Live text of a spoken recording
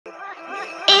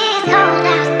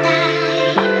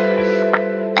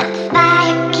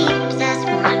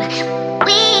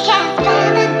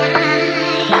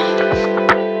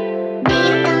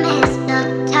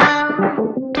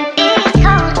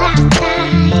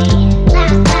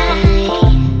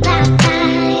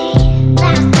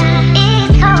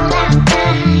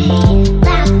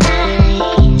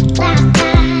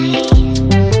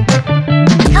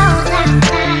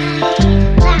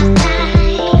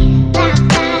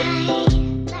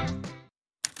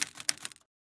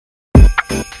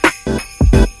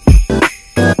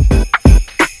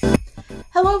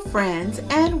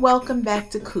friends, and welcome back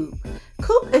to Coop.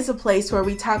 Coop is a place where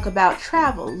we talk about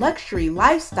travel, luxury,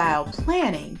 lifestyle,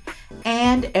 planning,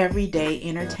 and everyday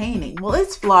entertaining. Well,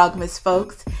 it's Vlogmas,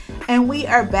 folks, and we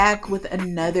are back with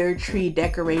another tree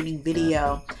decorating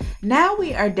video. Now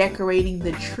we are decorating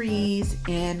the trees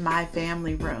in my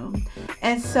family room.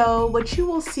 And so what you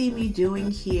will see me doing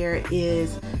here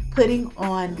is putting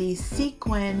on these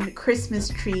sequin Christmas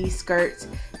tree skirts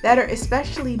that are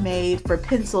especially made for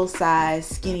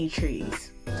pencil-sized skinny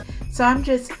trees. So I'm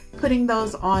just putting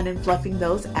those on and fluffing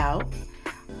those out.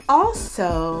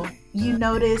 Also, you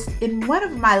noticed in one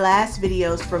of my last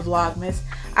videos for Vlogmas,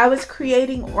 I was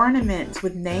creating ornaments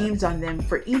with names on them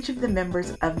for each of the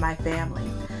members of my family.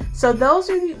 So those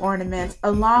are the ornaments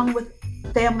along with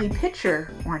family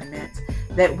picture ornaments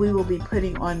that we will be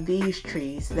putting on these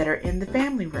trees that are in the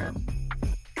family room.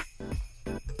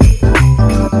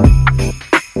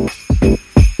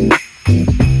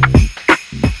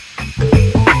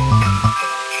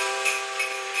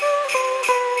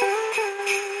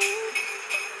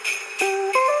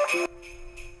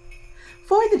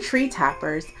 For the tree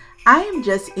toppers, I am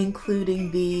just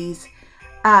including these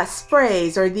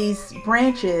sprays or these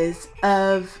branches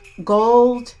of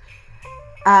gold,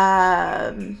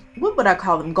 what would I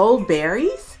call them? Gold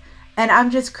berries. And I'm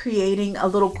just creating a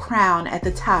little crown at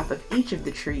the top of each of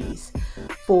the trees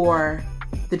for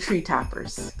the tree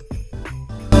toppers.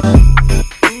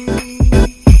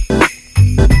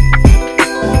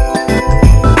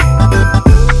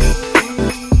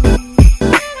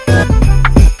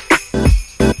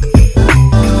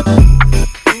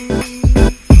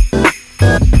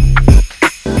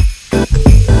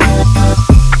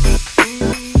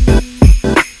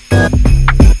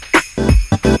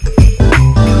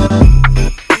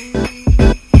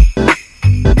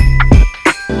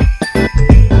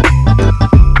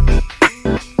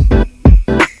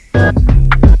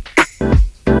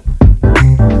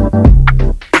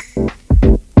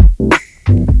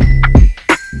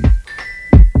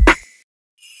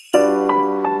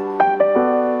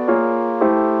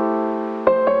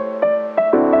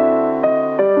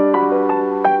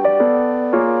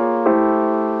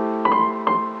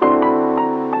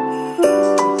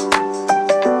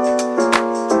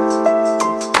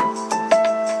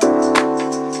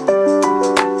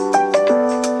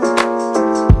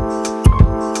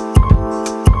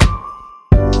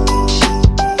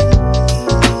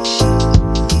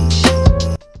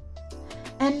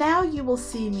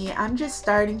 See me, I'm just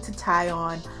starting to tie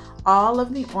on all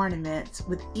of the ornaments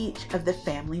with each of the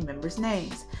family members'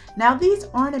 names. Now these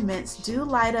ornaments do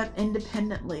light up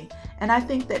independently, and I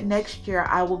think that next year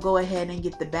I will go ahead and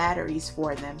get the batteries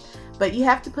for them, but you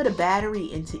have to put a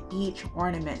battery into each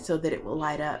ornament so that it will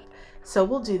light up. So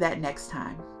we'll do that next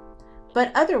time.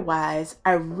 But otherwise,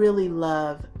 I really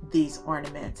love these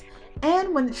ornaments,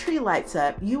 and when the tree lights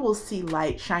up, you will see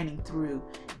light shining through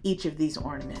each of these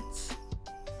ornaments.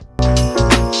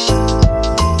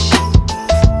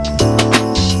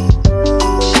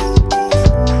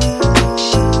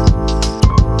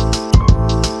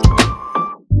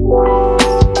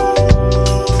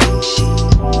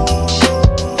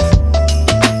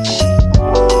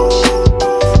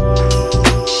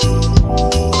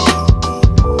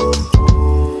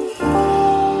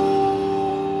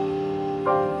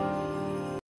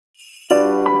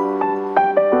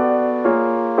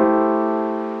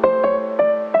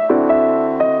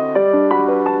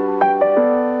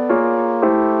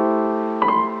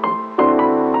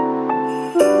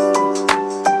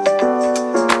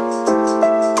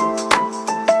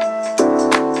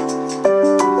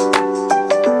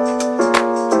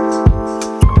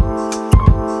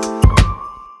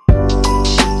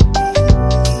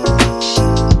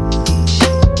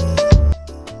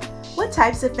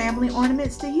 Types of family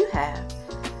ornaments do you have?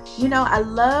 You know, I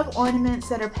love ornaments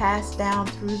that are passed down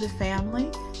through the family.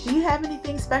 Do you have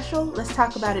anything special? Let's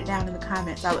talk about it down in the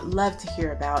comments. I would love to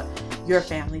hear about your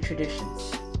family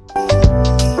traditions.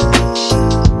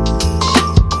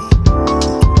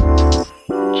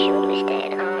 Should we stay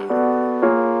at home?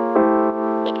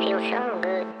 It feels so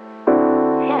good.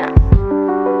 Yeah,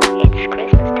 it's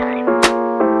Christmas time.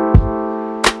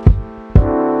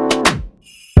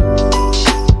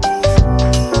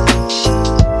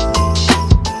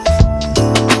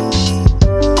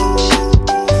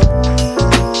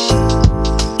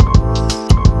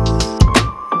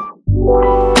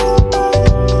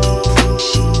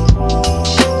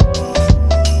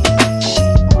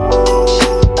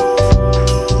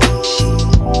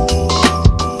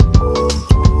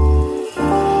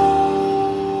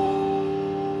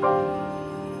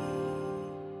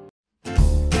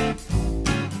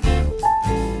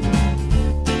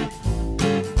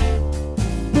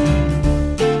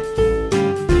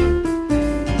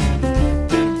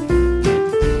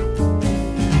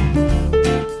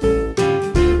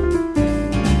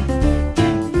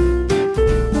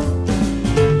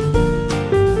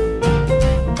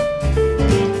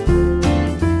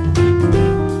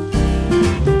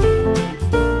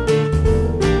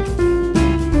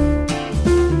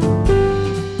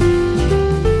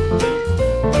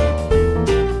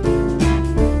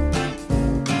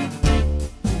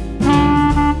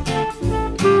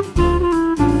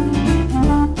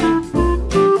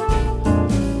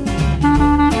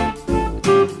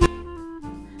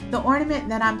 The ornament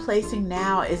that I'm placing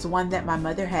now is one that my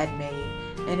mother had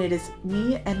made, and it is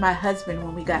me and my husband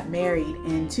when we got married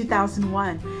in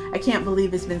 2001. I can't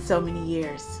believe it's been so many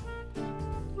years.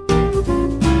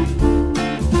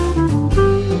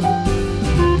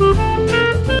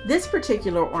 This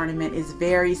particular ornament is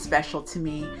very special to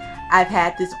me. I've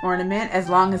had this ornament as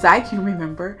long as I can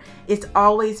remember. It's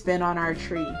always been on our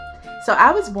tree. So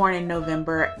I was born in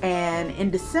November, and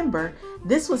in December,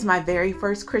 this was my very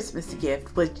first Christmas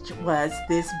gift, which was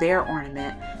this bear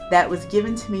ornament that was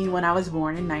given to me when I was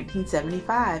born in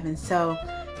 1975. And so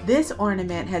this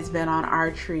ornament has been on our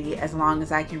tree as long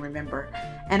as I can remember.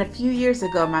 And a few years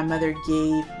ago, my mother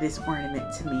gave this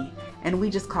ornament to me, and we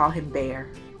just call him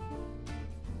Bear.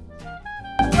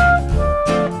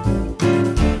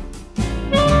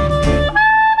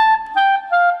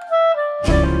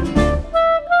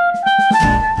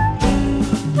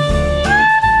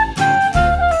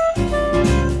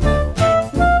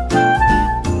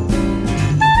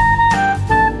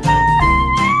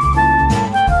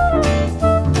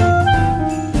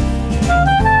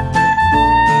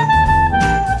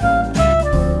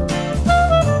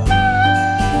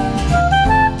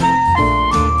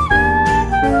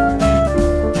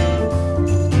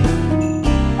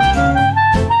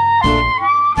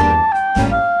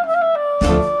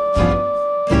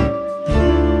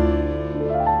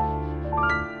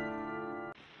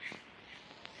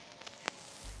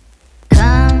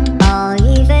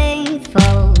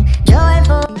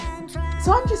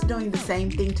 So I'm just doing the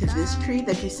same thing to this tree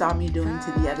that you saw me doing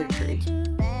to the other tree.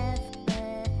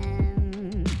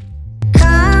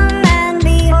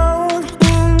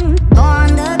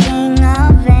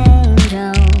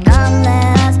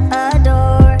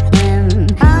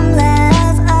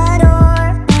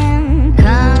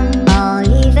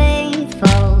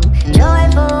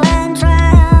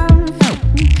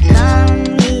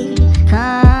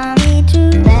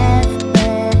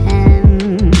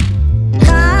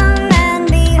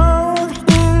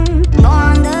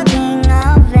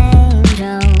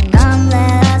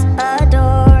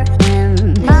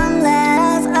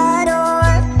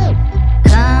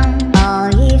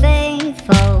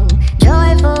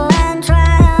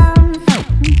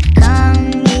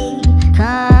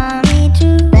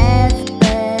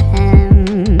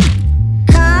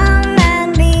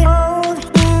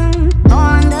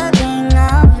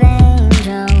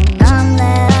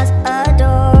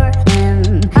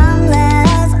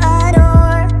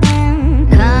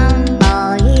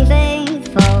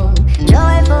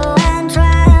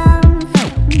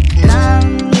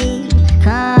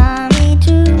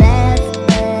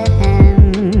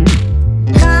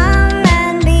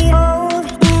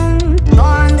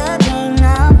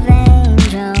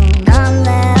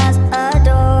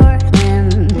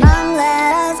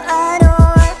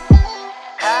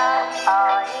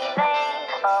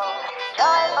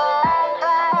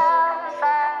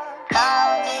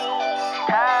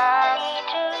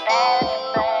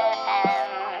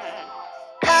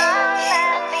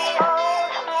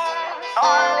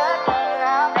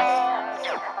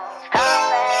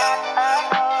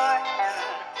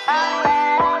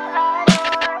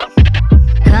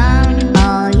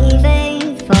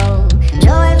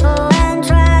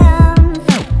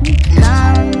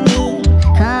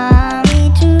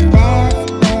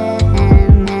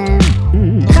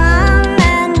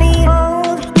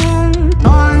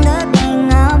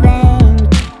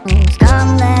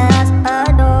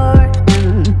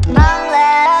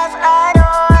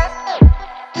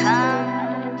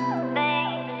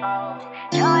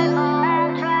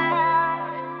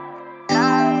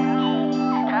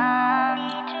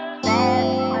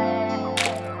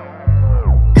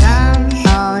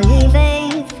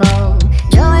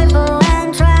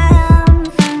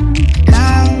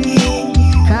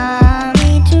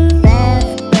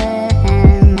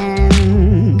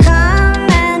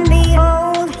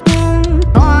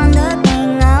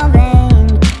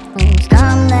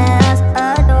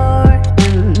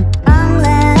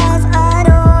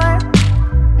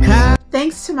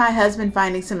 My husband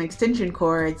finding some extension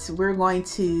cords, we're going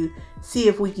to see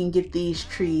if we can get these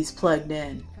trees plugged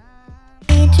in.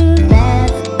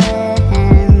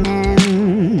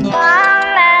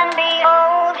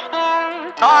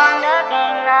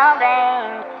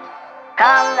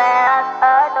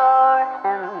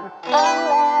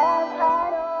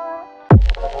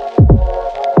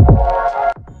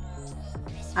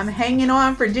 I'm hanging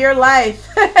on for dear life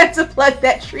to plug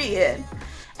that tree in.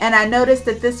 And I noticed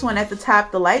that this one at the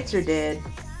top, the lights are dead.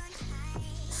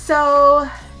 So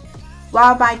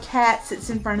while my cat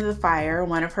sits in front of the fire,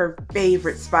 one of her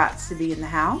favorite spots to be in the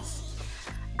house,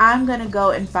 I'm gonna go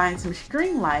and find some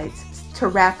string lights to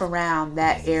wrap around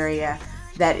that area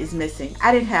that is missing.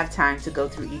 I didn't have time to go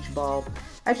through each bulb.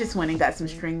 I just went and got some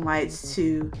string lights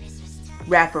to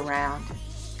wrap around.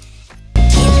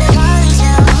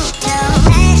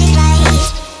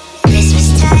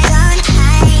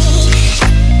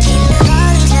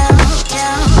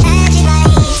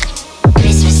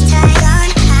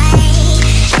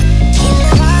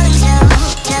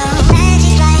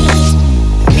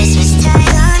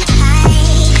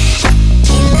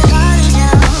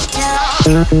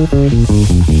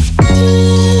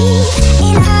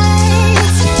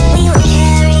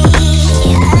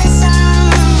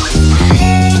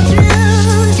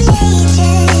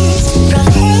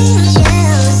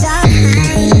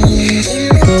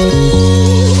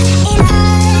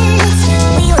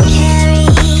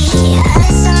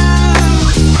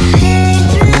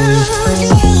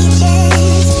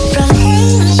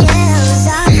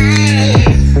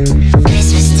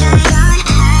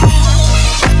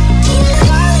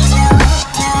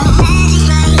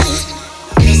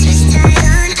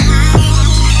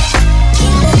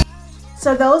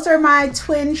 So those are my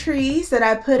twin trees that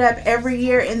I put up every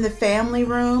year in the family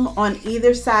room on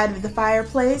either side of the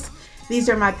fireplace. These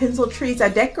are my pencil trees. I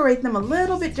decorate them a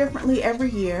little bit differently every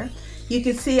year. You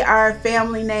can see our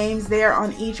family names there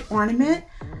on each ornament.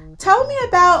 Tell me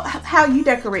about how you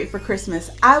decorate for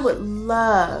Christmas. I would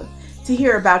love to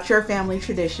hear about your family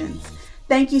traditions.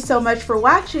 Thank you so much for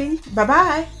watching.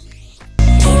 Bye-bye.